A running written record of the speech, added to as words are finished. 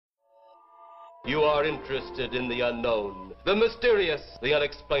You are interested in the unknown, the mysterious, the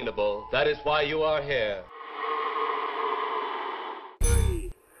unexplainable. That is why you are here. 3,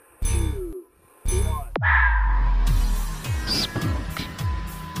 2, 1.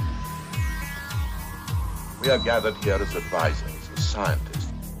 We are gathered here as advisors, as scientists.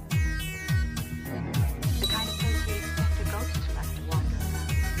 The kind of place we expect a ghost like to wander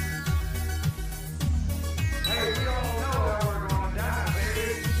around. Hey, we all know how we're going down,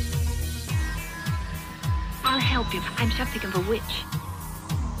 baby. I'll help you. I'm something of a witch.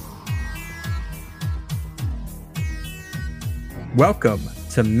 Welcome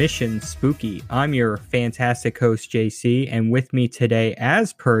to Mission Spooky. I'm your fantastic host, JC, and with me today,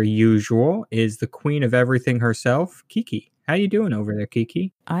 as per usual, is the queen of everything herself, Kiki. How you doing over there,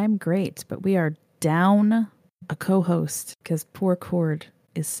 Kiki? I'm great, but we are down a co-host because poor Cord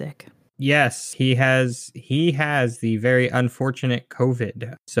is sick. Yes, he has the very unfortunate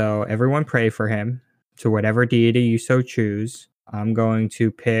COVID. So everyone pray for him to whatever deity you so choose. I'm going to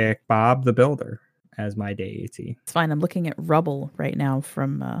pick Bob the Builder as my deity. It's fine. I'm looking at Rubble right now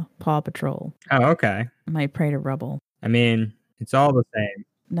from Paw Patrol. Oh, okay. I might pray to Rubble. I mean, it's all the same.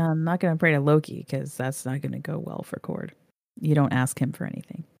 No, I'm not going to pray to Loki because that's not going to go well for Cord. You don't ask him for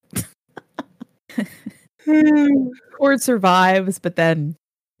anything. Cord survives, but then,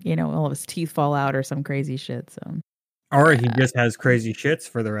 all of his teeth fall out or some crazy shit. So, or he just has crazy shits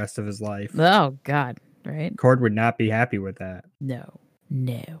for the rest of his life. Oh, God. Right? Cord would not be happy with that. No.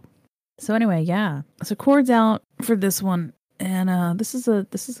 So anyway, yeah. So Cord's out for this one, and this is going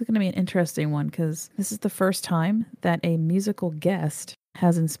to be an interesting one because this is the first time that a musical guest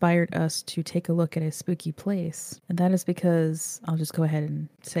has inspired us to take a look at a spooky place, and that is because I'll just go ahead and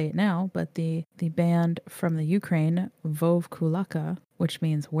say it now. But the band from the Ukraine, Vovkulaka, which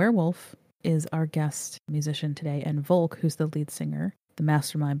means werewolf, is our guest musician today, and Volk, who's the lead singer, the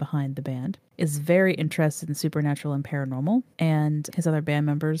mastermind behind the band, is very interested in supernatural and paranormal, and his other band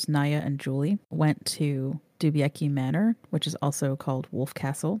members, Naya and Julie, went to Dubiecki Manor, which is also called Wolf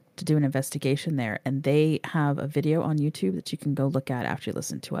Castle, to do an investigation there, and they have a video on YouTube that you can go look at after you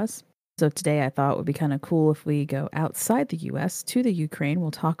listen to us. So today I thought it would be kind of cool if we go outside the US to the Ukraine. We'll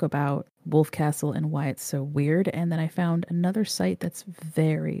talk about Wolf Castle and why it's so weird, and then I found another site that's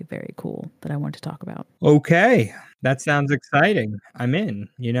very, very cool that I want to talk about. Okay, that sounds exciting. I'm in.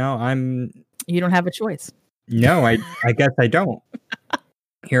 You don't have a choice. No, I guess I don't.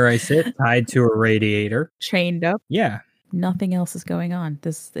 Here I sit, tied to a radiator, chained up. Yeah, nothing else is going on.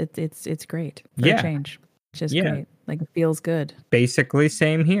 It's great for a change. It's just great. Like, it feels good. Basically,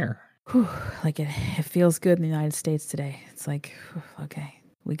 same here. Whew, like it feels good in the United States today. It's like, okay,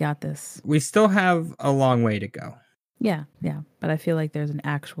 we got this. We still have a long way to go. Yeah, but I feel like there's an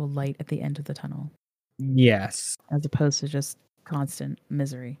actual light at the end of the tunnel. Yes. As opposed to just constant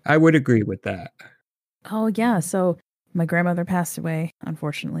misery. I would agree with that. Oh, yeah. So my grandmother passed away,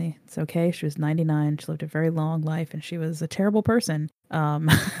 unfortunately. It's okay. She was 99. She lived a very long life, and she was a terrible person.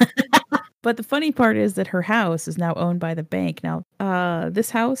 But the funny part is that her house is now owned by the bank. Now,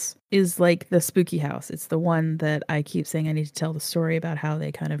 this house is like the spooky house. It's the one that I keep saying I need to tell the story about how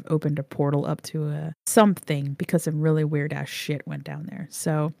they kind of opened a portal up to something because some really weird ass shit went down there.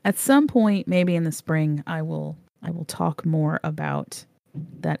 So at some point, maybe in the spring, I will talk more about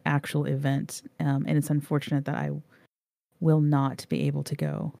that actual event. And it's unfortunate that I will not be able to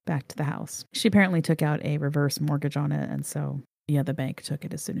go back to the house. She apparently took out a reverse mortgage on it, and so yeah, the bank took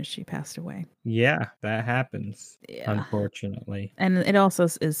it as soon as she passed away. Yeah, that happens, unfortunately. And it also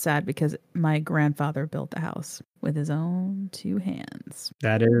is sad because my grandfather built the house with his own two hands.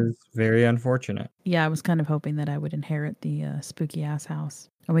 That is very unfortunate. Yeah, I was kind of hoping that I would inherit the spooky-ass house.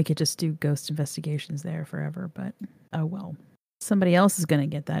 And we could just do ghost investigations there forever, but oh well. Somebody else is going to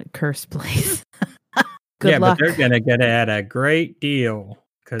get that cursed place. Good luck. But they're going to get it at a great deal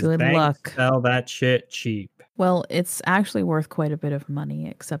because banks luck. Sell that shit cheap. Well, it's actually worth quite a bit of money,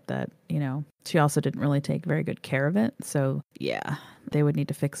 except that, she also didn't really take very good care of it. So, yeah, they would need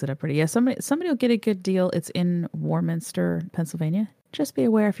to fix it up pretty. Yeah, somebody will get a good deal. It's in Warminster, Pennsylvania. Just be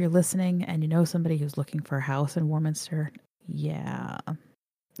aware if you're listening and you know somebody who's looking for a house in Warminster. Yeah.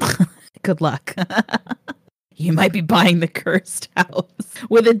 Good luck. You might be buying the cursed house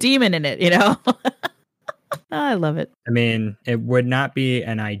with a demon in it, I love it. I mean, it would not be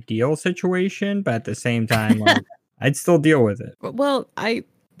an ideal situation, but at the same time, I'd still deal with it. Well, I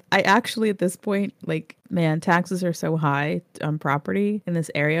actually at this point, taxes are so high on property in this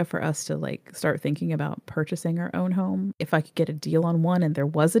area for us to start thinking about purchasing our own home. If I could get a deal on one and there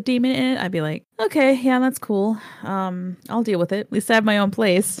was a demon in it, I'd be like, okay, yeah, that's cool. I'll deal with it. At least I have my own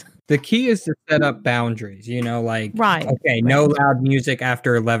place. The key is to set up boundaries, like, Right. okay, no loud music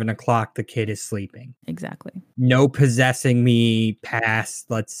after 11 o'clock, the kid is sleeping. Exactly. No possessing me past,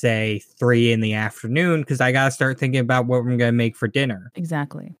 let's say, 3 in the afternoon, because I got to start thinking about what I'm going to make for dinner.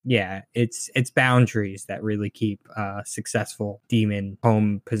 Exactly. Yeah, it's boundaries that really keep successful demon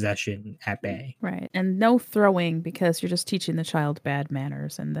home possession at bay. Right. And no throwing, because you're just teaching the child bad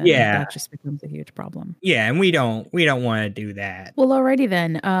manners, and then that just becomes a huge problem. Yeah, and we don't want to do that. Well, alrighty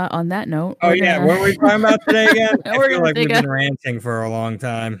then. On that note, Oh yeah, what are we talking about today again? I We're feel gonna like we've take a- been ranting for a long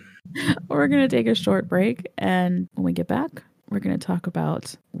time. we're going to take a short break, and when we get back, we're going to talk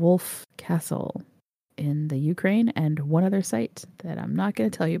about Wolf Castle in the Ukraine and one other site that I'm not going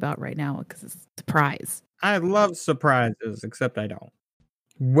to tell you about right now because it's a surprise. I love surprises, except I don't.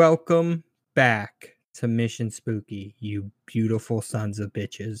 Welcome back to Mission Spooky, you beautiful sons of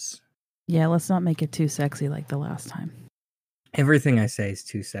bitches. Yeah, let's not make it too sexy like the last time. Everything I say is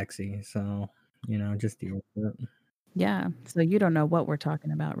too sexy, so, just deal with it. Yeah, so you don't know what we're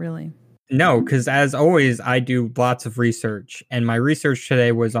talking about, really. No, because as always, I do lots of research, and my research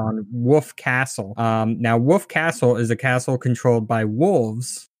today was on Wolf Castle. Now, Wolf Castle is a castle controlled by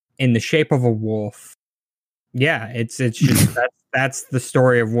wolves in the shape of a wolf. Yeah, it's just that's the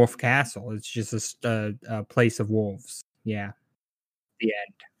story of Wolf Castle. It's just a place of wolves. Yeah, the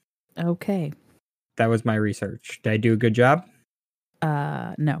end. Okay. That was my research. Did I do a good job?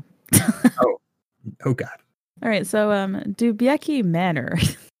 No. Oh God. All right, so Dubieki Manor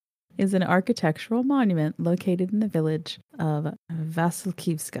is an architectural monument located in the village of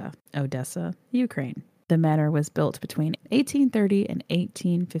Vasilkivska, Odessa, Ukraine. The manor was built between 1830 and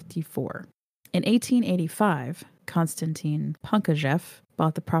 1854. In 1885, Konstantin Pankajev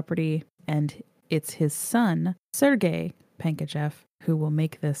bought the property, and it's his son, Sergei Pankajev, who will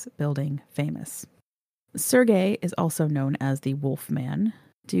make this building famous. Sergei is also known as the Wolf Man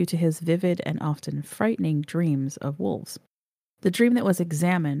due to his vivid and often frightening dreams of wolves. The dream that was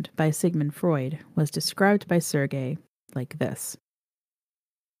examined by Sigmund Freud was described by Sergei like this.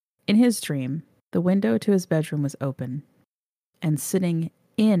 In his dream, the window to his bedroom was open, and sitting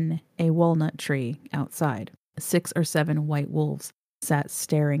in a walnut tree outside, 6 or 7 white wolves sat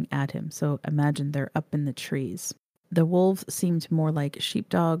staring at him. So imagine they're up in the trees. The wolves seemed more like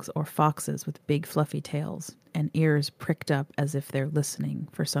sheepdogs or foxes with big fluffy tails and ears pricked up as if they're listening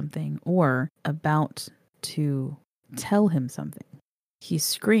for something or about to tell him something. He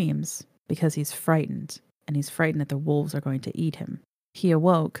screams because he's frightened, and he's frightened that the wolves are going to eat him. He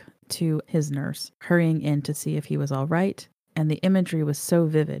awoke to his nurse, hurrying in to see if he was all right, and the imagery was so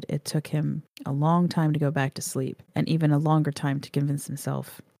vivid it took him a long time to go back to sleep, and even a longer time to convince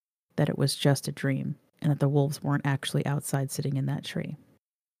himself that it was just a dream, and that the wolves weren't actually outside sitting in that tree.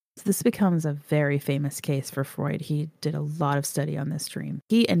 So this becomes a very famous case for Freud. He did a lot of study on this dream.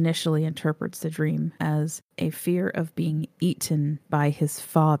 He initially interprets the dream as a fear of being eaten by his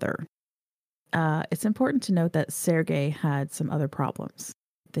father. It's important to note that Sergei had some other problems,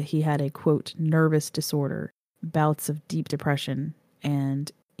 that he had a, quote, nervous disorder, bouts of deep depression,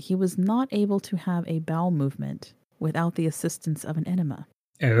 and he was not able to have a bowel movement without the assistance of an enema.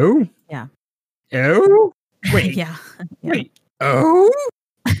 Oh? Yeah. Oh? Wait. Yeah. Wait. Oh?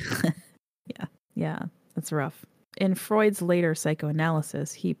 Yeah, that's rough. In Freud's later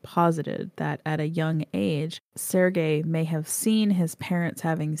psychoanalysis, he posited that at a young age, Sergei may have seen his parents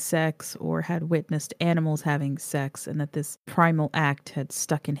having sex or had witnessed animals having sex, and that this primal act had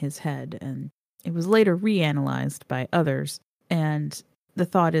stuck in his head. And it was later reanalyzed by others, and the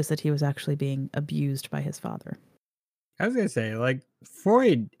thought is that he was actually being abused by his father. I was going to say, like,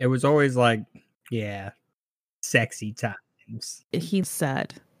 Freud, it was always like, yeah, sexy times. He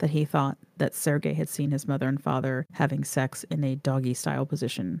said that he thought that Sergei had seen his mother and father having sex in a doggy-style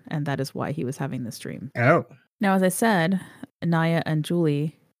position, and that is why he was having this dream. Oh. Now, as I said, Naya and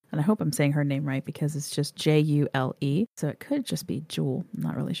Julie, and I hope I'm saying her name right because it's just Jule, so it could just be Jewel. I'm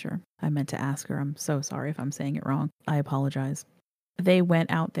not really sure. I meant to ask her. I'm so sorry if I'm saying it wrong. I apologize. They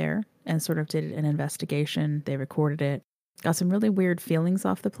went out there and sort of did an investigation. They recorded it. Got some really weird feelings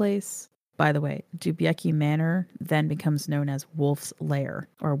off the place. By the way, Dubieki Manor then becomes known as Wolf's Lair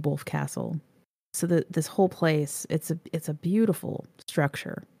or Wolf Castle. So this whole place, it's a beautiful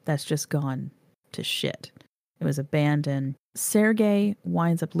structure that's just gone to shit. It was abandoned. Sergei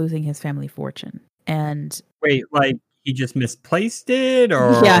winds up losing his family fortune. And wait, like he just misplaced it,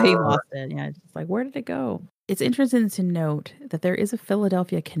 or yeah, he lost it. Yeah, it's like, where did it go? It's interesting to note that there is a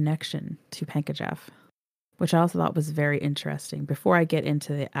Philadelphia connection to Pankajev, which I also thought was very interesting. Before I get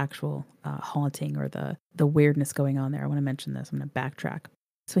into the actual haunting or the weirdness going on there, I want to mention this. I'm going to backtrack.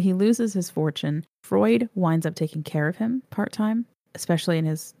 So he loses his fortune. Freud winds up taking care of him part-time, especially in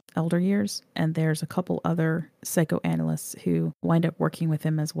his elder years. And there's a couple other psychoanalysts who wind up working with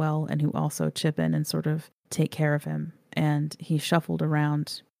him as well and who also chip in and sort of take care of him. And he shuffled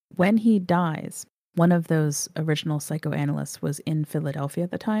around. When he dies, one of those original psychoanalysts was in Philadelphia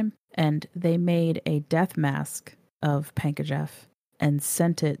at the time, and they made a death mask of Pankajeff and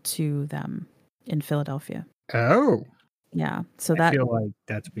sent it to them in Philadelphia. Oh, Yeah. So I that, feel like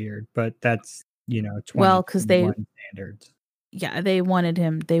that's weird, but that's, you know, well, 'cause they- 2021 standards. yeah, they wanted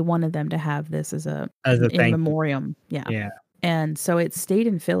them to have this as a As a in thank you. memoriam. Yeah. Yeah. And so it stayed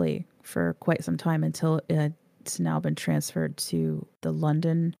in Philly for quite some time until it's now been transferred to the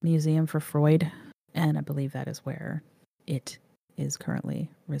London Museum for Freud. And I believe that is where it is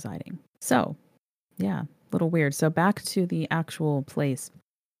currently residing. So, yeah, a little weird. So back to the actual place.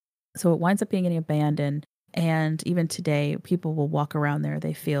 So it winds up being abandoned. And even today, people will walk around there.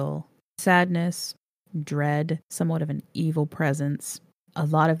 They feel sadness, dread, somewhat of an evil presence. A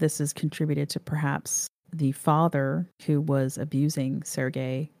lot of this is contributed to perhaps the father who was abusing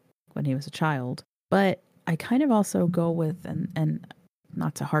Sergei when he was a child. But I kind of also go with, and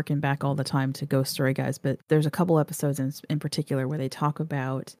not to harken back all the time to ghost story guys, but there's a couple episodes in particular where they talk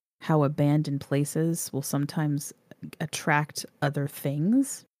about how abandoned places will sometimes attract other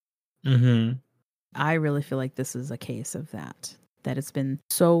things. Mm-hmm. I really feel like this is a case of that it's been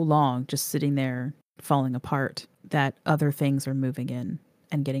so long just sitting there falling apart that other things are moving in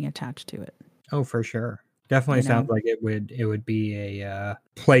and getting attached to it. Oh, for sure. Definitely You know? sounds like it would be a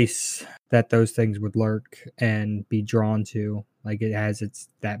place that those things would lurk and be drawn to. Like it has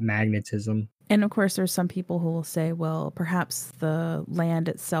that magnetism. And of course, there's some people who will say, well, perhaps the land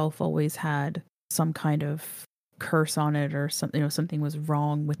itself always had some kind of curse on it, or something, something was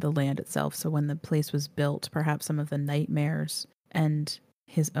wrong with the land itself. So when the place was built, perhaps some of the nightmares and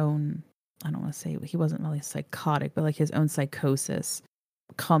his own, I don't want to say he wasn't really psychotic, but like his own psychosis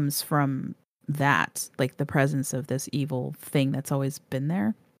comes from that, like the presence of this evil thing that's always been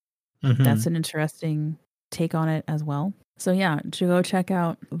there. Mhm. That's an interesting take on it as well. So yeah, to go check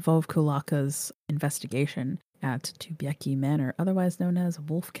out Vov Kulaka's investigation at Tubieki Manor, otherwise known as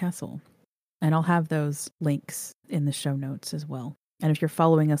Wolf Castle. And I'll have those links in the show notes as well. And if you're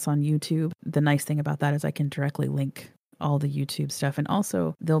following us on YouTube, the nice thing about that is I can directly link all the YouTube stuff. And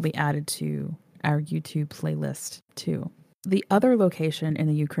also they'll be added to our YouTube playlist too. The other location in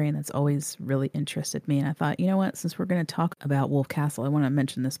the Ukraine that's always really interested me, and I thought, you know what, since we're going to talk about Wolf Castle, I want to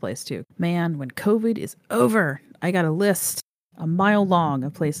mention this place too. Man, when COVID is over, I got a list a mile long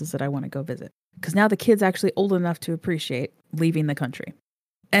of places that I want to go visit. Because now the kid's actually old enough to appreciate leaving the country.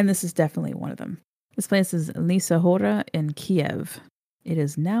 And this is definitely one of them. This place is Lisa Hora in Kiev. It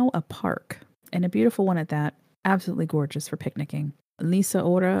is now a park, and a beautiful one at that. Absolutely gorgeous for picnicking. Lisa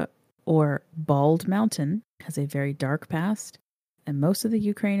Hora, or Bald Mountain, has a very dark past, and most of the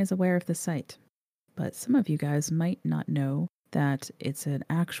Ukraine is aware of the site. But some of you guys might not know that it's an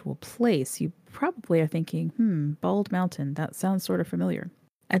actual place. You probably are thinking, Bald Mountain, that sounds sort of familiar.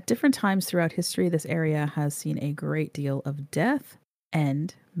 At different times throughout history, this area has seen a great deal of death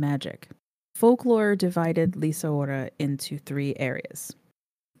and magic. Folklore divided Lisa Hora into 3 areas.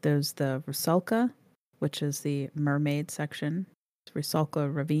 There's the Rusalka, which is the mermaid section.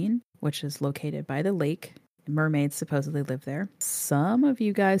 Rusalka Ravine, which is located by the lake. Mermaids supposedly live there. Some of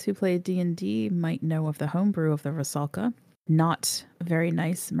you guys who play D&D might know of the homebrew of the Rusalka. Not very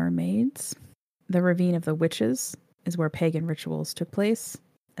nice mermaids. The Ravine of the Witches is where pagan rituals took place.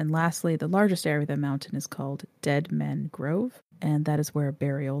 And lastly, the largest area of the mountain is called Dead Men Grove, and that is where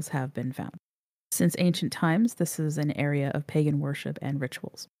burials have been found. Since ancient times, this is an area of pagan worship and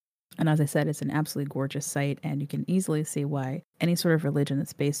rituals. And as I said, it's an absolutely gorgeous site, and you can easily see why any sort of religion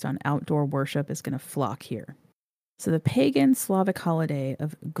that's based on outdoor worship is going to flock here. So the pagan Slavic holiday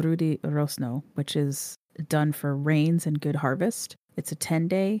of Grudi Rosno, which is done for rains and good harvest, it's a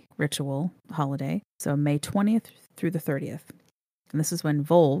 10-day ritual holiday, so May 20th through the 30th. And this is when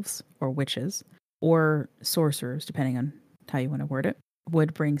Volves, or witches, or sorcerers, depending on how you want to word it,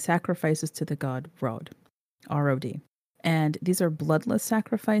 would bring sacrifices to the god Rod, R-O-D. And these are bloodless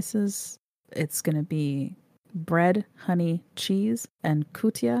sacrifices. It's going to be bread, honey, cheese, and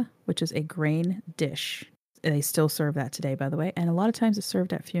kutia, which is a grain dish. They still serve that today, by the way, and a lot of times it's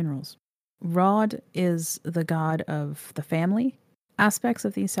served at funerals. Rod is the god of the family. Aspects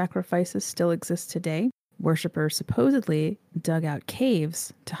of these sacrifices still exist today. Worshippers supposedly dug out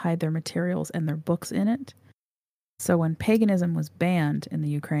caves to hide their materials and their books in it. So when paganism was banned in the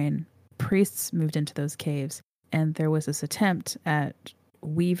Ukraine, priests moved into those caves, and there was this attempt at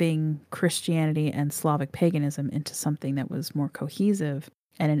weaving Christianity and Slavic paganism into something that was more cohesive.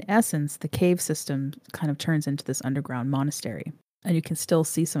 And in essence, the cave system kind of turns into this underground monastery. And you can still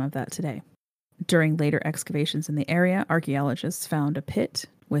see some of that today. During later excavations in the area, archaeologists found a pit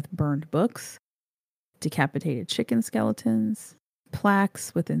with burned books, decapitated chicken skeletons,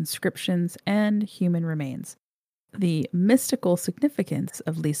 plaques with inscriptions, and human remains. The mystical significance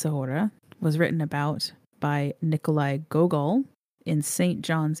of Lisa Hora was written about by Nikolai Gogol in St.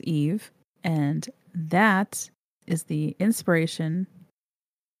 John's Eve, and that is the inspiration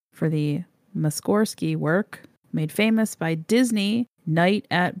for the Mussorgsky work made famous by Disney, Night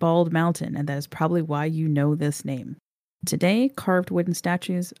at Bald Mountain, and that is probably why you know this name. Today, carved wooden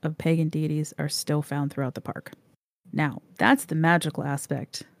statues of pagan deities are still found throughout the park. Now, that's the magical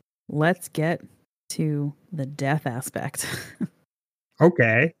aspect. Let's get to the death aspect.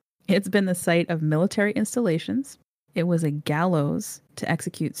 Okay. It's been the site of military installations. It was a gallows to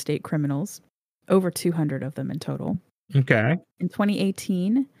execute state criminals, over 200 of them in total. Okay. In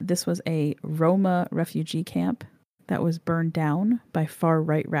 2018, this was a Roma refugee camp that was burned down by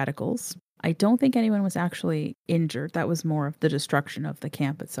far-right radicals. I don't think anyone was actually injured. That was more of the destruction of the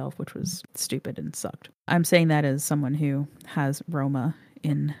camp itself, which was stupid and sucked. I'm saying that as someone who has Roma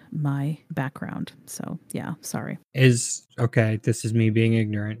in my background. So, yeah, sorry. Okay, this is me being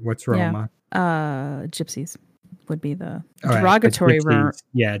ignorant. What's Roma? Gypsies would be the All right, derogatory but term. gypsies,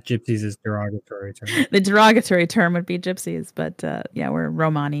 yeah, gypsies is derogatory term. The derogatory term would be gypsies, but yeah, we're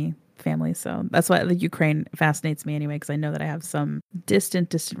Romani family. So that's why the Ukraine fascinates me anyway, because I know that I have some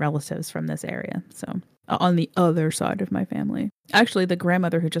distant relatives from this area. So on the other side of my family. Actually, the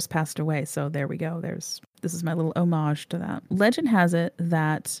grandmother who just passed away. So there we go. This is my little homage to that. Legend has it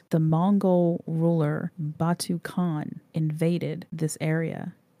that the Mongol ruler Batu Khan invaded this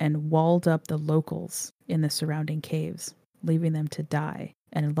area and walled up the locals in the surrounding caves, leaving them to die.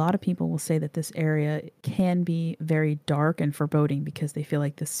 And a lot of people will say that this area can be very dark and foreboding because they feel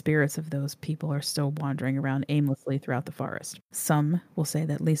like the spirits of those people are still wandering around aimlessly throughout the forest. Some will say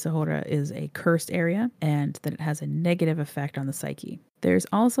that Lisa Hora is a cursed area and that it has a negative effect on the psyche. There's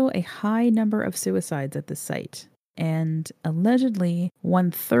also a high number of suicides at this site, and allegedly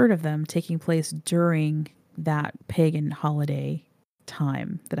 1/3 of them taking place during that pagan holiday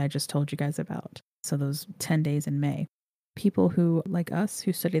time that I just told you guys about. So those 10 days in May. People who, like us,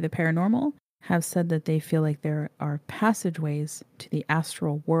 who study the paranormal, have said that they feel like there are passageways to the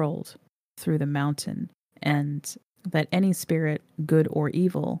astral world through the mountain, and that any spirit, good or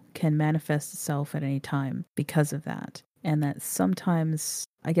evil, can manifest itself at any time because of that. And that sometimes,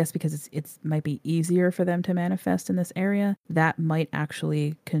 I guess because it might be easier for them to manifest in this area, that might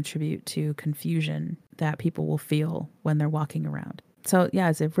actually contribute to confusion that people will feel when they're walking around. So yeah,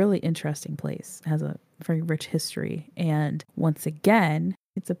 it's a really interesting place. It has a very rich history. And once again,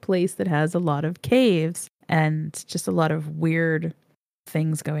 it's a place that has a lot of caves and just a lot of weird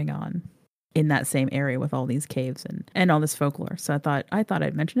things going on in that same area with all these caves and all this folklore. So I thought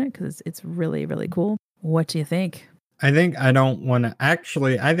I'd mention it because it's really, really cool. What do you think? I think I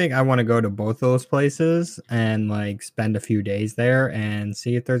want to go to both those places and like spend a few days there and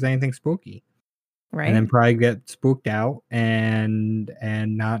see if there's anything spooky. Right. And then probably get spooked out and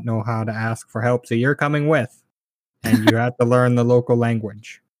not know how to ask for help. So you're coming with, and you have to learn the local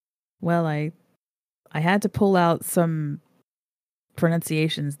language. Well, I had to pull out some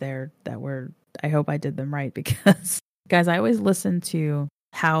pronunciations there that were, I hope I did them right, because guys, I always listen to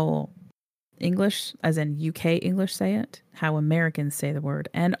how English, as in UK English, say it, how Americans say the word.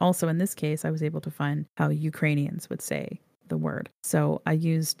 And also in this case, I was able to find how Ukrainians would say the word. So I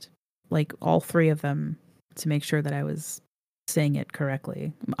used like all three of them to make sure that I was saying it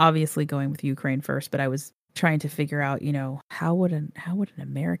correctly. I'm obviously going with Ukraine first, but I was trying to figure out, how would an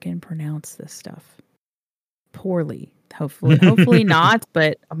American pronounce this stuff? Poorly. Hopefully not,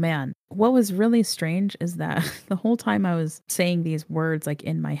 but oh man, what was really strange is that the whole time I was saying these words like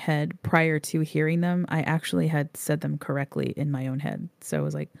in my head prior to hearing them, I actually had said them correctly in my own head. So I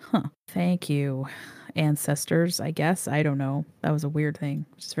was like, thank you, ancestors, I guess. I don't know. That was a weird thing,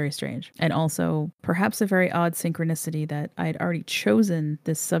 which is very strange. And also perhaps a very odd synchronicity that I had already chosen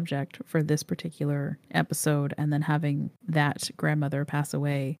this subject for this particular episode, and then having that grandmother pass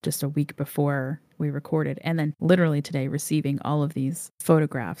away just a week before we recorded, and then literally today receiving all of these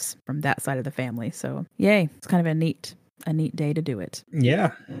photographs from that side of the family. So yay, it's kind of a neat day to do it.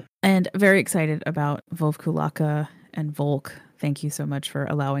 Yeah. And very excited about Vovkulaka and Volk. Thank you so much for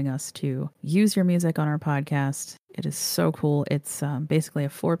allowing us to use your music on our podcast. It is so cool. It's basically a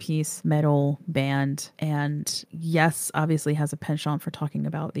 4-piece metal band. And yes, obviously has a penchant for talking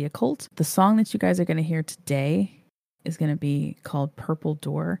about the occult. The song that you guys are going to hear today is going to be called Purple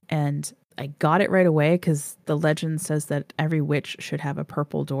Door. And I got it right away because the legend says that every witch should have a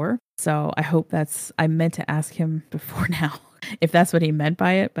purple door. So I hope I meant to ask him before now if that's what he meant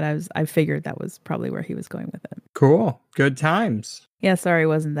by it, but I figured that was probably where he was going with it. Cool. Good times. Yeah, sorry,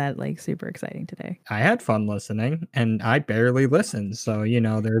 wasn't that like super exciting today? I had fun listening, and I barely listened, so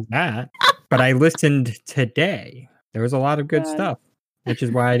there's that. But I listened today. There was a lot of good God. stuff, which is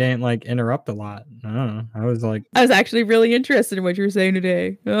why I didn't like interrupt a lot. I don't know. I was like, I was actually really interested in what you were saying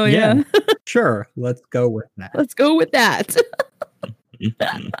today. Oh yeah. sure, let's go with that. Let's go with that.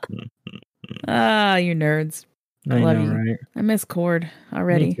 Ah, you nerds. I love know, you. right? I miss Cord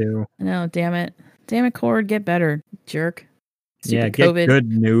already. Me too. No, damn it. Damn it, Cord, get better, jerk. Yeah, Stupid get COVID. good,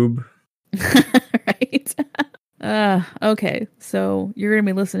 noob. Right. Okay, so you're going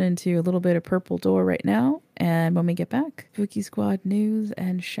to be listening to a little bit of Purple Door right now. And when we get back, Spooky Squad news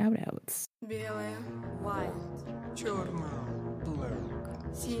and shout outs. Белое, white, черное, black,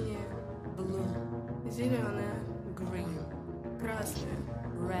 синее, blue, зеленое, green, красное,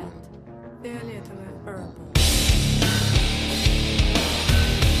 red, фиолетовое, purple.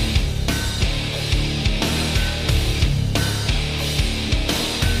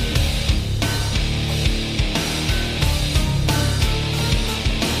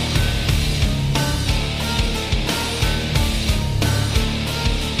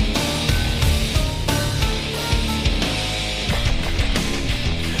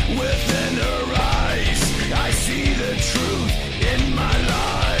 Within her eyes, I see the truth in my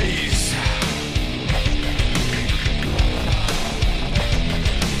lies.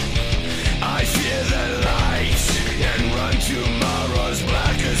 I fear the light and run tomorrow's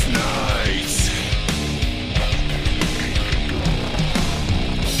blackest night.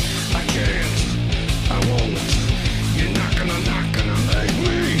 I can't, I won't. You're not gonna make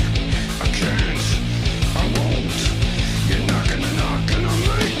me. I can't, I won't. You're not gonna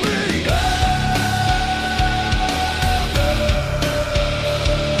make me.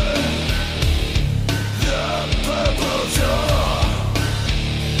 The purple door.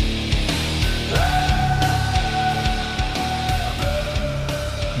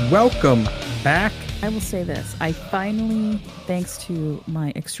 Welcome back. I will say this. I finally, thanks to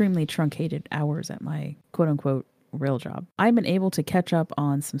my extremely truncated hours at my quote unquote real job, I've been able to catch up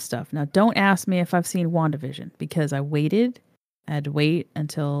on some stuff. Now, don't ask me if I've seen WandaVision because I waited. I had to wait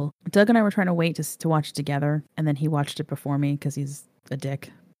until Doug and I were trying to wait to watch it together. And then he watched it before me because he's a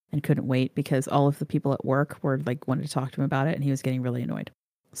dick and couldn't wait because all of the people at work were like wanted to talk to him about it and he was getting really annoyed.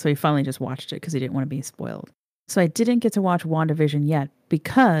 So he finally just watched it because he didn't want to be spoiled. So I didn't get to watch WandaVision yet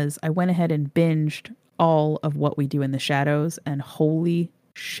because I went ahead and binged all of What We Do in the Shadows and holy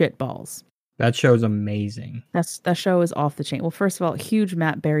shitballs. That show's amazing. That show is off the chain. Well, first of all, huge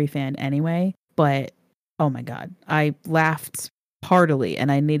Matt Berry fan anyway, but oh my God, I laughed heartily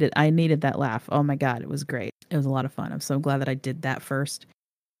and I needed that laugh. Oh my God, it was great. It was a lot of fun. I'm so glad that I did that first.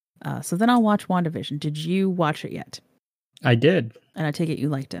 So then I'll watch WandaVision. Did you watch it yet? I did. And I take it you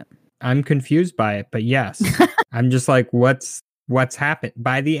liked it. I'm confused by it, but yes. I'm just like, what's happened?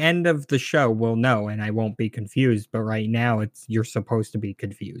 By the end of the show, we'll know, and I won't be confused. But right now, you're supposed to be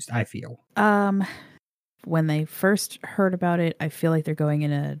confused, I feel. When they first heard about it, I feel like they're going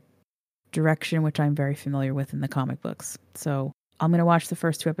in a direction which I'm very familiar with in the comic books. So I'm going to watch the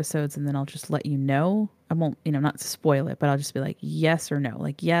first 2 episodes, and then I'll just let you know. I won't, not to spoil it, but I'll just be like, yes or no.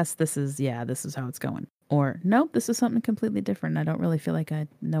 Like, yes, this is how it's going. Or, nope, this is something completely different. I don't really feel like I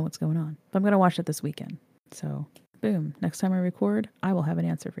know what's going on. But I'm going to watch it this weekend. So, boom. Next time I record, I will have an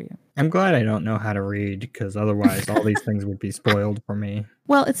answer for you. I'm glad I don't know how to read, because otherwise all these things would be spoiled for me.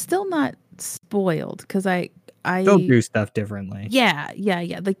 Well, it's still not spoiled, because They'll do stuff differently. Yeah.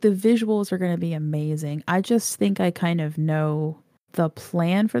 Like, the visuals are going to be amazing. I just think I kind of know the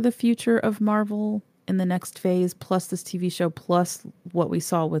plan for the future of Marvel in the next phase, plus this TV show, plus what we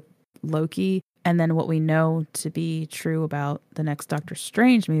saw with Loki. And then what we know to be true about the next Doctor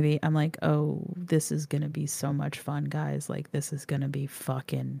Strange movie, I'm like, oh, this is going to be so much fun, guys. Like, this is going to be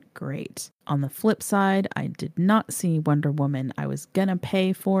fucking great. On the flip side, I did not see Wonder Woman. I was going to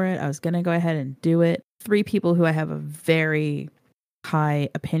pay for it. I was going to go ahead and do it. 3 people who I have a very high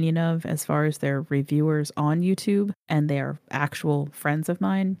opinion of as far as their reviewers on YouTube, and they are actual friends of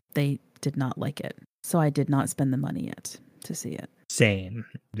mine, they did not like it. So I did not spend the money yet to see it. Same.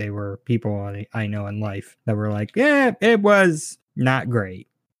 They were people I know in life that were like, yeah, it was not great.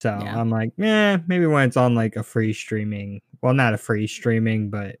 So Yeah. I'm like, maybe when it's on like a free streaming, well, not a free streaming,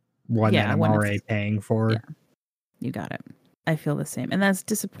 but one that I'm when it's- already paying for. Yeah. You got it. I feel the same. And that's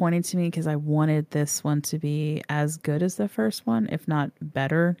disappointing to me because I wanted this one to be as good as the first one, if not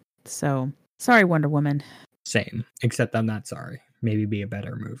better. So sorry, Wonder Woman. Same. Except I'm not sorry. Maybe be a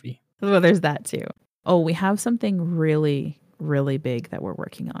better movie. Well, there's that too. Oh, we have something really, really big that we're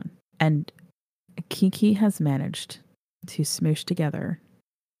working on. And Kiki has managed to smoosh together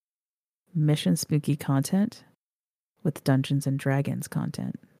Mission Spooky content with Dungeons and Dragons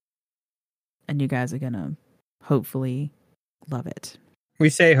content. And you guys are going to hopefully love it. We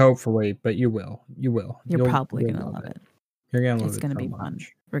say hopefully, but you will. You will. You're probably you'll going to love it. You're going to love It's it. going to so be fun.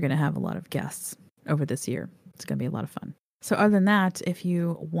 much. We're going to have a lot of guests over this year. It's going to be a lot of fun. So other than that, if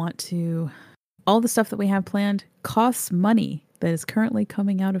you want to, all the stuff that we have planned costs money that is currently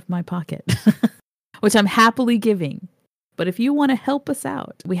coming out of my pocket, which I'm happily giving. But if you want to help us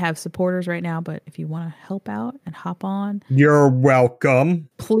out, we have supporters right now, but if you want to help out and hop on, You're welcome.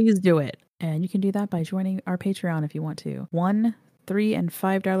 please do it. And you can do that by joining our Patreon if you want to. $1, $3, and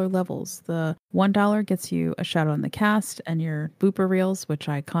 $5 levels. The $1 gets you a shout out on the cast and your blooper reels, which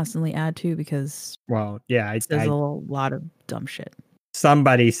I constantly add to because Well, yeah, there's a lot of dumb shit.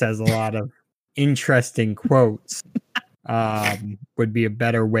 somebody says a lot of interesting quotes. Would be a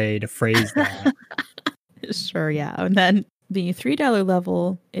better way to phrase that. Sure, yeah. And then the $3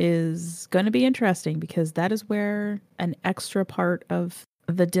 level is going to be interesting because that is where an extra part of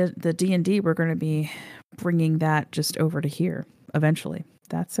the D&D, we're going to be bringing that just over to here eventually.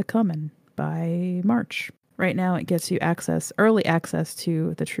 That's a coming by March. Right now it gets you early access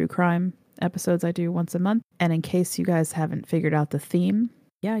to the true crime episodes I do once a month. And in case you guys haven't figured out the theme,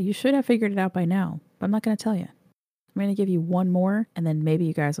 yeah, you should have figured it out by now, but I'm not going to tell you. I'm going to give you one more and then maybe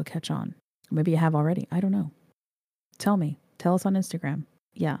you guys will catch on. Maybe you have already. I don't know. Tell me. Tell us on Instagram.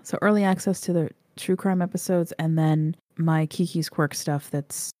 Yeah. So early access to the true crime episodes and then my Kiki's Quirk stuff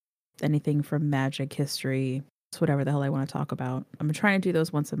that's anything from magic, history, it's whatever the hell I want to talk about. I'm trying to do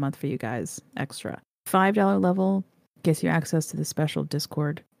those once a month for you guys extra. $5 level gets you access to the special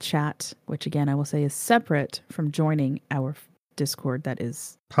Discord chat, which again, I will say is separate from joining our Discord that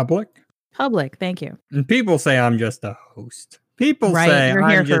is Public? public. Thank you. And people say I'm just a host. People Right, say you're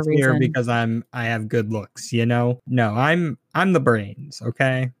here I'm for a just here reason. because I have good looks, you know? No, I'm the brains,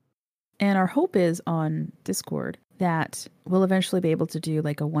 okay? And our hope is on Discord that we'll eventually be able to do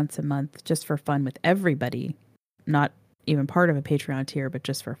like a once a month just for fun with everybody, not even part of a Patreon tier, but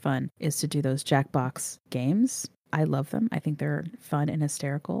just for fun, is to do those Jackbox games. I love them. I think they're fun and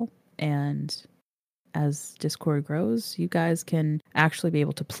hysterical. And as Discord grows, you guys can actually be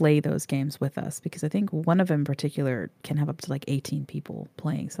able to play those games with us because I think one of them in particular can have up to like 18 people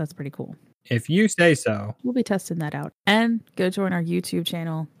playing. So that's pretty cool. If you say so. We'll be testing that out. And go join our YouTube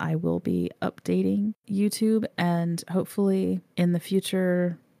channel. I will be updating YouTube and hopefully in the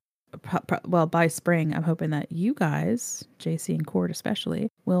future, well, by spring, I'm hoping that you guys, JC and Cord especially,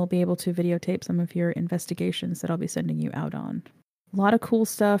 will be able to videotape some of your investigations that I'll be sending you out on. A lot of cool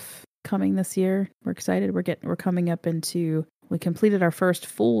stuff coming this year. We're excited. We're coming up into, we completed our first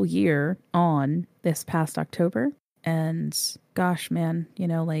full year on this past October. And gosh, man, you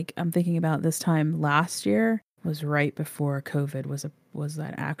know, like I'm thinking about this time last year was right before COVID was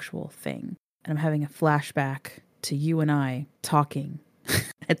that actual thing. And I'm having a flashback to you and I talking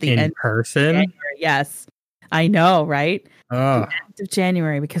at the In end person? of January. Yes, I know, right? Oh, The end of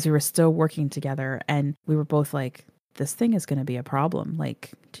January because we were still working together and we were both like, this thing is going to be a problem.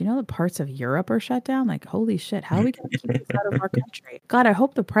 Like, do you know that parts of Europe are shut down? Like, holy shit, how are we going to keep this out of our country? God, I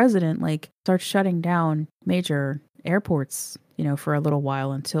hope the president like starts shutting down major airports, you know, for a little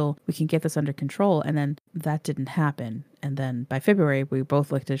while until we can get this under control. And then that didn't happen. And then by February, we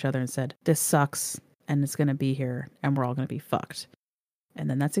both looked at each other and said, this sucks and it's going to be here and we're all going to be fucked. And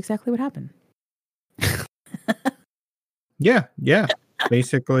then that's exactly what happened. yeah.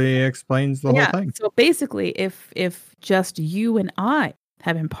 Basically explains the whole thing. So basically, if just you and I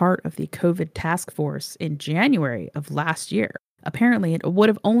had been part of the COVID task force in January of last year, apparently it would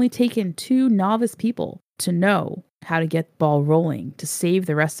have only taken 2 novice people to know how to get the ball rolling to save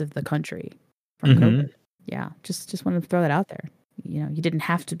the rest of the country from COVID. Yeah, just wanted to throw that out there. You know, you didn't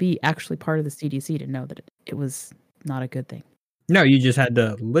have to be actually part of the CDC to know that it was not a good thing. No, you just had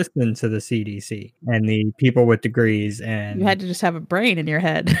to listen to the CDC and the people with degrees, and You had to just have a brain in your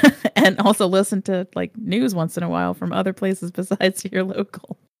head and also listen to like news once in a while from other places besides your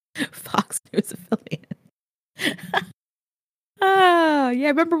local Fox News affiliate. Yeah,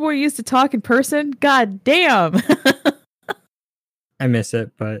 remember when we used to talk in person? God damn. I miss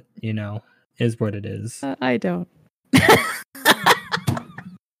it, but you know, is what it is. I don't.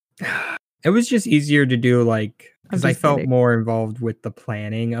 It was just easier to do, like, because I just felt kidding. more involved with the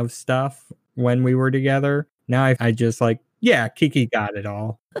planning of stuff when we were together. Now I just like, yeah, Kiki got it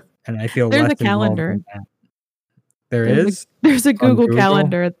all, and I feel There's less a calendar. involved in that. There There's is. There's a Google Google?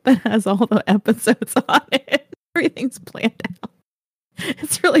 calendar that has all the episodes on it. Everything's planned out.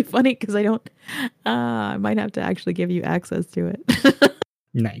 It's really funny because I might have to actually give you access to it.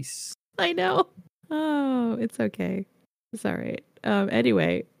 Nice. I know. Oh, it's okay. It's all right.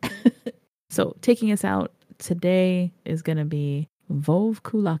 Anyway, so taking us out today is going to be Vov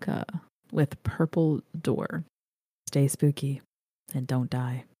Kulaka with Purple Door. Stay spooky and don't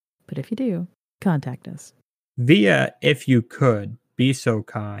die. But if you do, contact us. Via, if you could, be so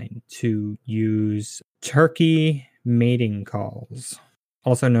kind to use turkey mating calls,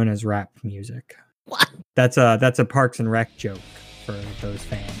 also known as rap music. What? That's a Parks and Rec joke for those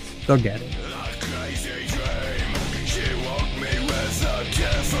fans. They'll get it.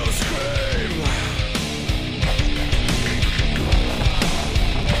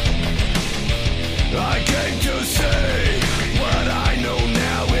 I came to say what I know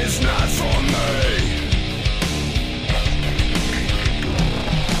now is not for me.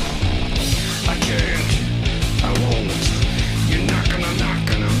 I can't, I won't. You're not gonna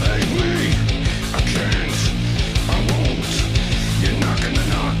make me. I can't, I won't. You're not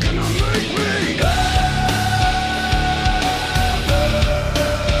gonna make me.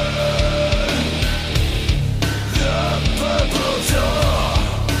 The purple door.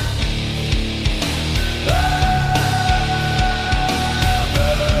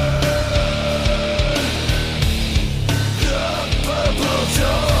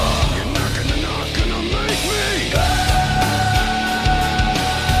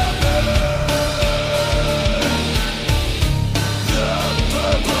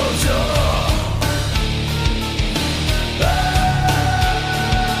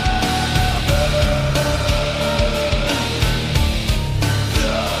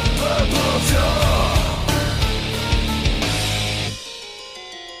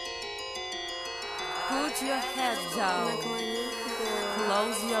 Put your head down.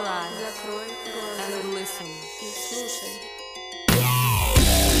 Close your eyes and listen.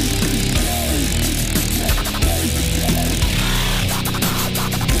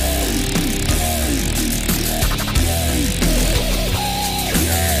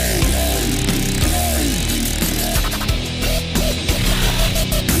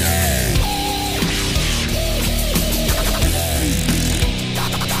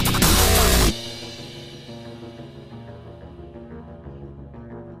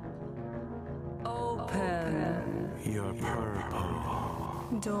 Open Your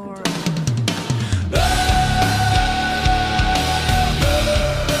purple door.